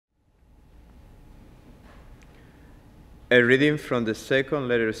A reading from the second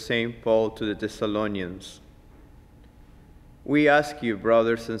letter of St. Paul to the Thessalonians. We ask you,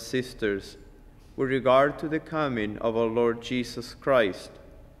 brothers and sisters, with regard to the coming of our Lord Jesus Christ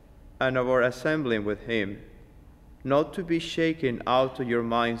and of our assembling with him, not to be shaken out of your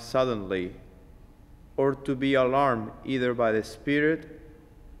minds suddenly, or to be alarmed either by the Spirit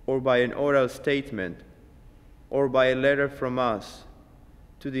or by an oral statement, or by a letter from us,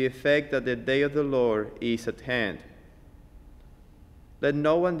 to the effect that the day of the Lord is at hand. Let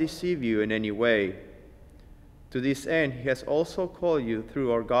no one deceive you in any way. To this end, he has also called you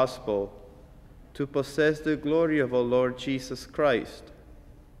through our gospel to possess the glory of our Lord Jesus Christ.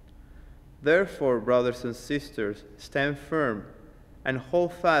 Therefore, brothers and sisters, stand firm and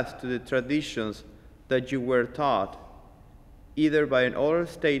hold fast to the traditions that you were taught, either by an oral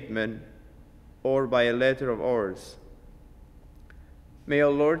statement or by a letter of ours. May our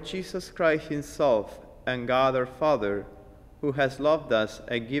Lord Jesus Christ himself and God our Father, who has loved us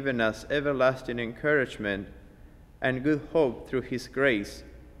and given us everlasting encouragement and good hope through his grace,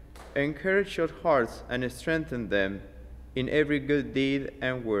 encourage your hearts and strengthen them in every good deed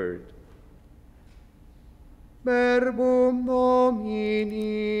and word. Verbum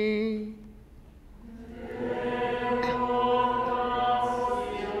Domini.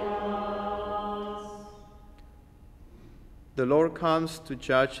 The Lord comes to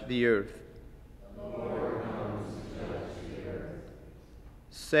judge the earth.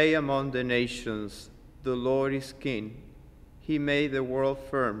 Say among the nations, the Lord is king. He made the world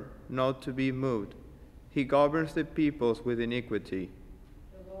firm, not to be moved. He governs the peoples with iniquity.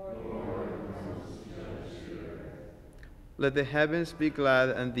 The Lord comes to judge the earth. Let the heavens be glad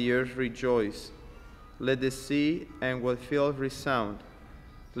and the earth rejoice. Let the sea and what fills resound.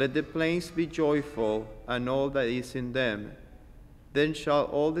 Let the plains be joyful and all that is in them. Then shall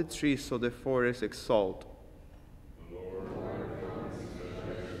all the trees of the forest exult.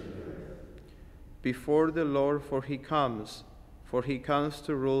 Before the Lord, for he comes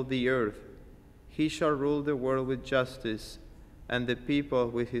to rule the earth. He shall rule the world with justice, and the people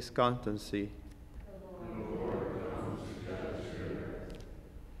with his constancy. The Lord comes to judge the earth.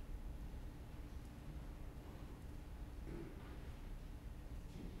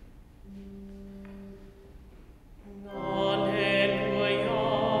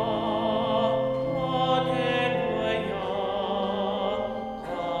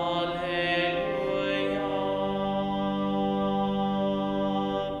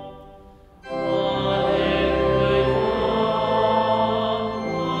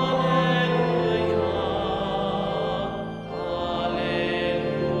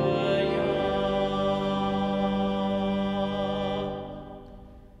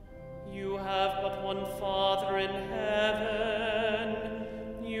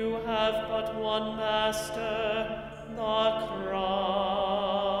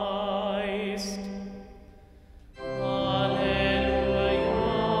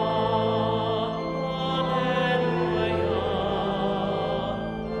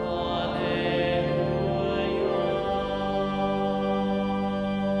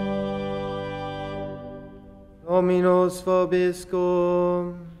 Dominus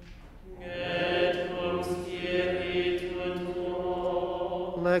vobiscum. Et cum spiritu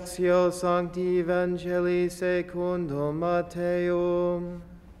tuo. Lectio Sancti Evangelii secundum Matteum.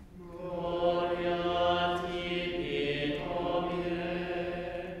 Gloria tibi,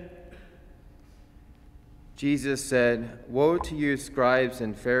 Domine. Jesus said, "Woe to you, scribes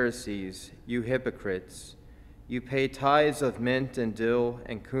and Pharisees, you hypocrites! You pay tithes of mint and dill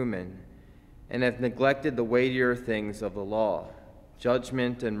and cumin, and have neglected the weightier things of the law,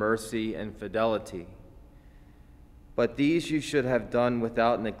 judgment and mercy and fidelity. But these you should have done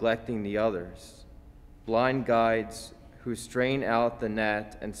without neglecting the others. Blind guides who strain out the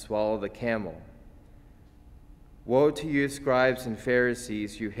gnat and swallow the camel. Woe to you, scribes and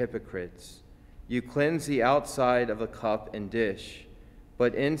Pharisees, you hypocrites! You cleanse the outside of the cup and dish,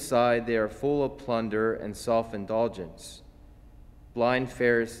 but inside they are full of plunder and self-indulgence. Blind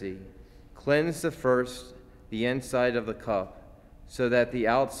Pharisee, cleanse first the inside of the cup, so that the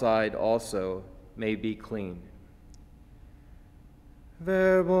outside also may be clean."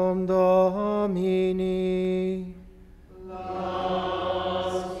 Verbum Domini.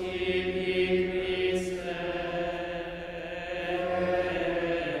 Laus tibi, Christe.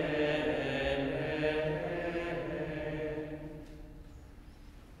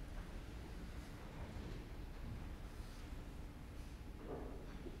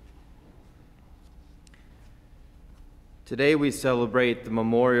 Today we celebrate the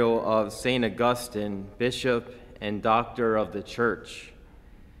memorial of St. Augustine, Bishop and Doctor of the Church.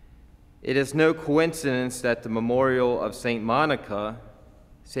 It is no coincidence that the memorial of St. Monica,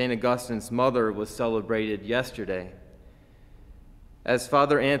 St. Augustine's mother, was celebrated yesterday. As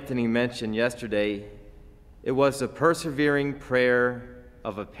Father Anthony mentioned yesterday, it was the persevering prayer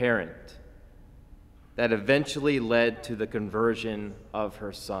of a parent that eventually led to the conversion of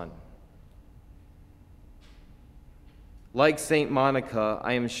her son. Like St. Monica,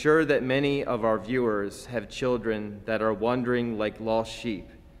 I am sure that many of our viewers have children that are wandering like lost sheep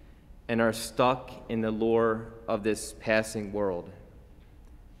and are stuck in the lure of this passing world.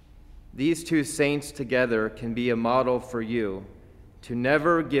 These two saints together can be a model for you to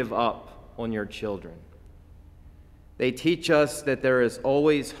never give up on your children. They teach us that there is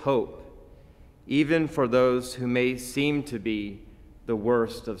always hope, even for those who may seem to be the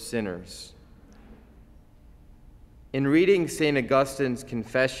worst of sinners. In reading St. Augustine's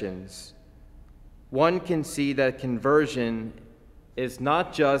Confessions, one can see that conversion is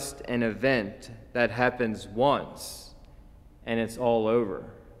not just an event that happens once and it's all over.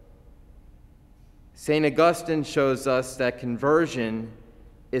 St. Augustine shows us that conversion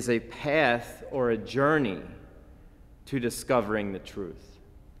is a path or a journey to discovering the truth.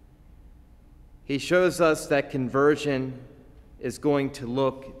 He shows us that conversion is going to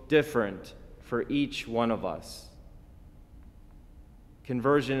look different for each one of us.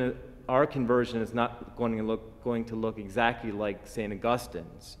 Our conversion is not going to look exactly like St.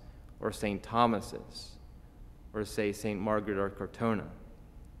 Augustine's or St. Thomas's or, say, St. Margaret or Cortona.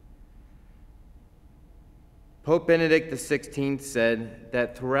 Pope Benedict XVI said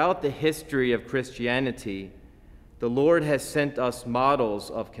that throughout the history of Christianity, the Lord has sent us models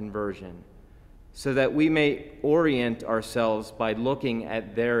of conversion so that we may orient ourselves by looking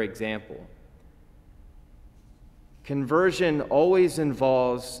at their example. Conversion always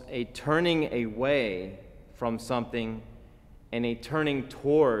involves a turning away from something and a turning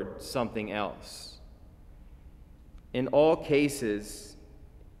toward something else. In all cases,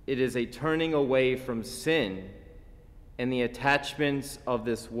 it is a turning away from sin and the attachments of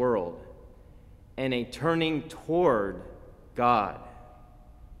this world, and a turning toward God.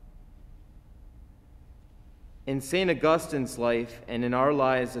 In St. Augustine's life, and in our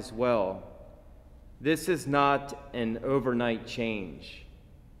lives as well, this is not an overnight change,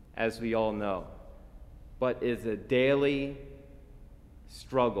 as we all know, but is a daily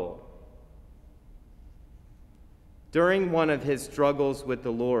struggle. During one of his struggles with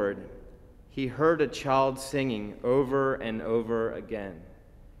the Lord, he heard a child singing over and over again,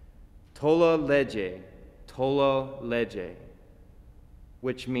 "Tolle lege,"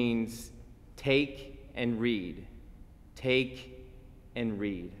 which means take and read, take and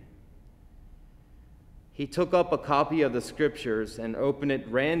read. He took up a copy of the Scriptures and opened it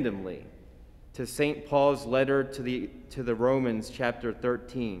randomly to St. Paul's letter to the Romans, chapter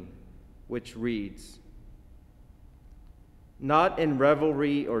 13, which reads, "Not in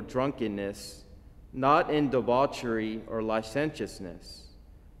revelry or drunkenness, not in debauchery or licentiousness,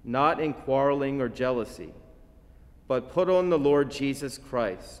 not in quarreling or jealousy, but put on the Lord Jesus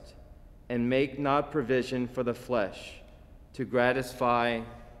Christ, and make not provision for the flesh to gratify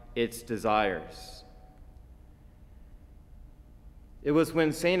its desires." It was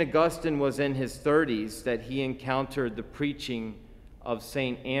when St. Augustine was in his 30s that he encountered the preaching of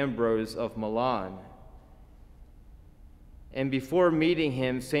St. Ambrose of Milan. And before meeting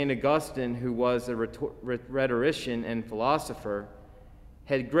him, St. Augustine, who was a rhetorician and philosopher,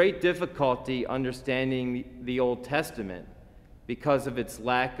 had great difficulty understanding the Old Testament because of its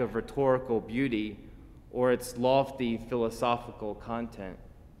lack of rhetorical beauty or its lofty philosophical content.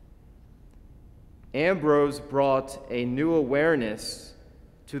 Ambrose brought a new awareness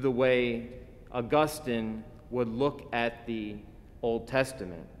to the way Augustine would look at the Old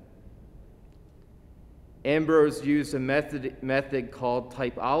Testament. Ambrose used a method called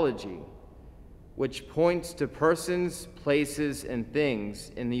typology, which points to persons, places, and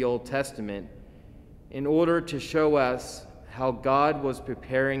things in the Old Testament in order to show us how God was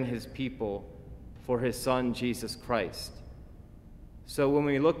preparing his people for his Son, Jesus Christ. So when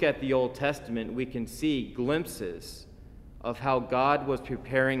we look at the Old Testament, we can see glimpses of how God was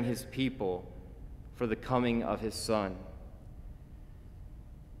preparing his people for the coming of his Son.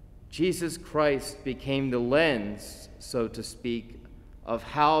 Jesus Christ became the lens, so to speak, of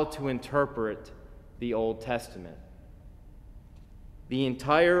how to interpret the Old Testament. The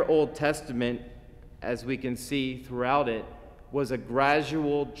entire Old Testament, as we can see throughout it, was a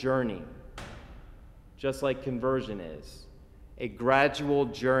gradual journey, just like conversion is. A gradual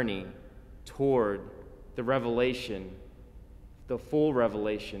journey toward the revelation, the full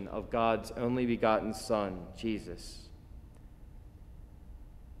revelation of God's only begotten Son, Jesus.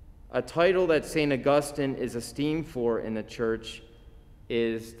 A title that St. Augustine is esteemed for in the Church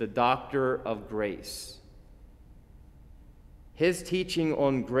is the Doctor of Grace. His teaching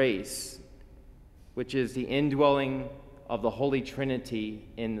on grace, which is the indwelling of the Holy Trinity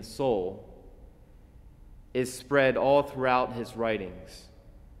in the soul, is spread all throughout his writings.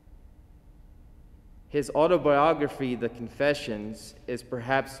 His autobiography, The Confessions, is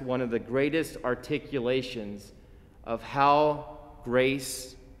perhaps one of the greatest articulations of how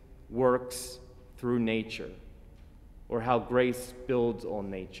grace works through nature, or how grace builds on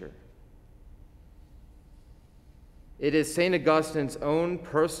nature. It is St. Augustine's own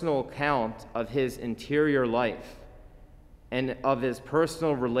personal account of his interior life and of his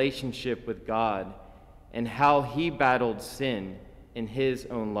personal relationship with God and how he battled sin in his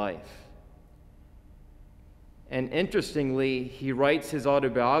own life. And interestingly, he writes his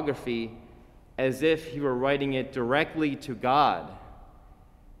autobiography as if he were writing it directly to God,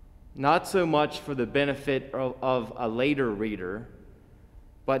 not so much for the benefit of a later reader,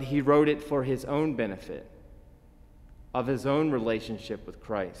 but he wrote it for his own benefit, of his own relationship with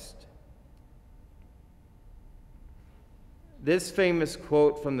Christ. This famous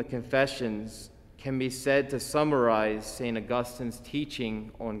quote from the Confessions can be said to summarize St. Augustine's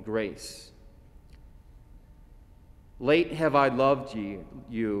teaching on grace. Late have I loved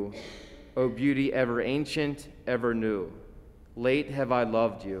you, O beauty ever ancient, ever new. Late have I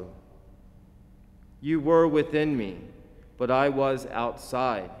loved you. You were within me, but I was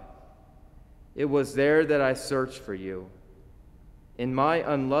outside. It was there that I searched for you. In my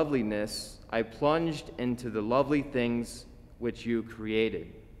unloveliness, I plunged into the lovely things which you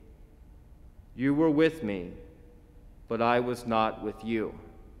created. You were with me, but I was not with you.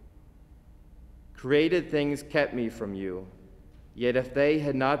 Created things kept me from you, yet if they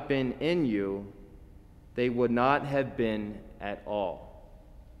had not been in you, they would not have been at all.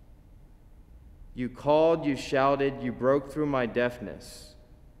 You called, you shouted, you broke through my deafness.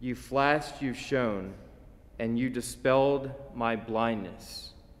 You flashed, you shone, and you dispelled my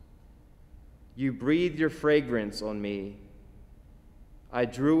blindness. You breathed your fragrance on me. I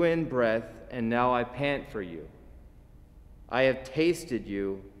drew in breath, and now I pant for you. I have tasted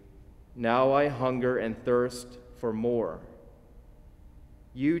you. Now I hunger and thirst for more.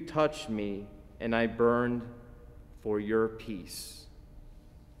 You touched me, and I burned for your peace.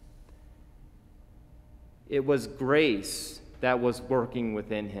 It was grace that was working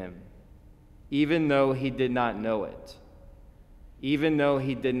within him, even though he did not know it, even though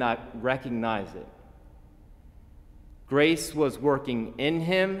he did not recognize it. Grace was working in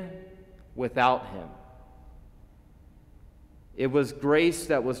him without him. It was grace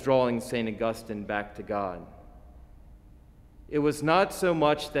that was drawing St. Augustine back to God. It was not so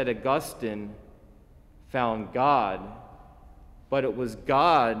much that Augustine found God, but it was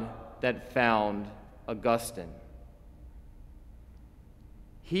God that found Augustine.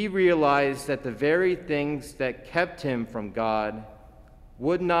 He realized that the very things that kept him from God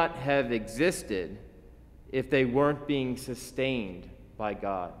would not have existed if they weren't being sustained by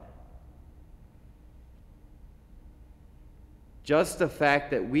God. Just the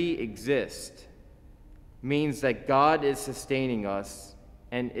fact that we exist means that God is sustaining us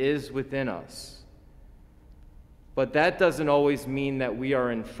and is within us. But that doesn't always mean that we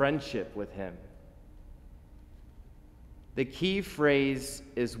are in friendship with him. The key phrase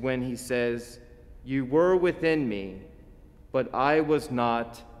is when he says, "You were within me, but I was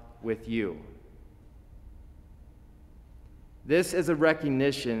not with you." This is a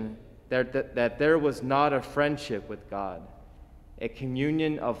recognition that there was not a friendship with God, a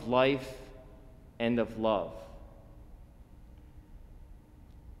communion of life and of love.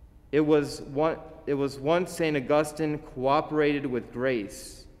 It was once St. Augustine cooperated with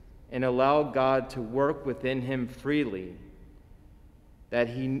grace and allowed God to work within him freely,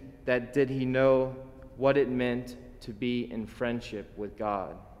 that did he know what it meant to be in friendship with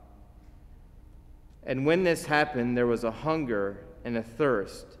God. And when this happened, there was a hunger and a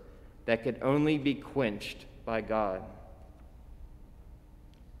thirst that could only be quenched by God.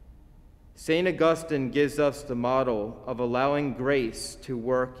 St. Augustine gives us the model of allowing grace to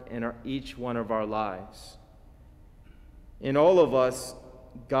work in each one of our lives. In all of us,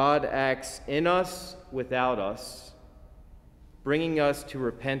 God acts in us without us, bringing us to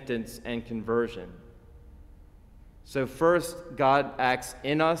repentance and conversion. So first, God acts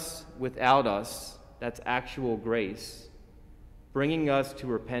in us without us, that's actual grace, bringing us to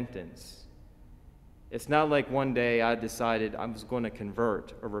repentance. It's not like one day I decided I was going to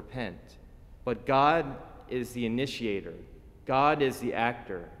convert or repent. But God is the initiator. God is the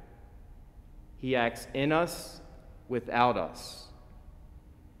actor. He acts in us without us.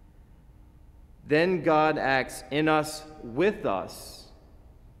 Then God acts in us, with us,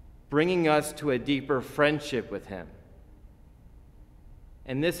 bringing us to a deeper friendship with him.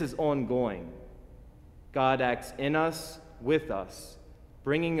 And this is ongoing. God acts in us, with us,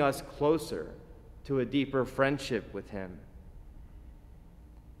 bringing us closer to a deeper friendship with him.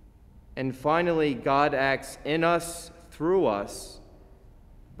 And finally, God acts in us, through us,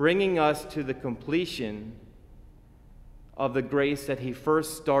 bringing us to the completion of the grace that he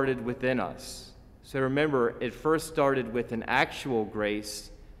first started within us. So remember, it first started with an actual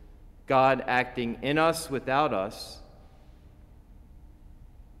grace, God acting in us without us,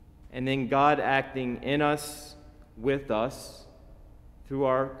 and then God acting in us, with us, through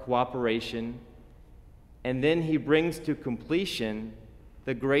our cooperation, and then he brings to completion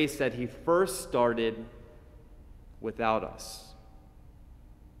the grace that he first started without us.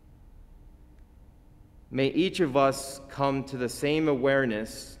 May each of us come to the same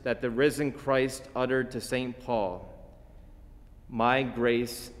awareness that the risen Christ uttered to St. Paul, "My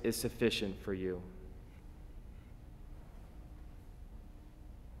grace is sufficient for you."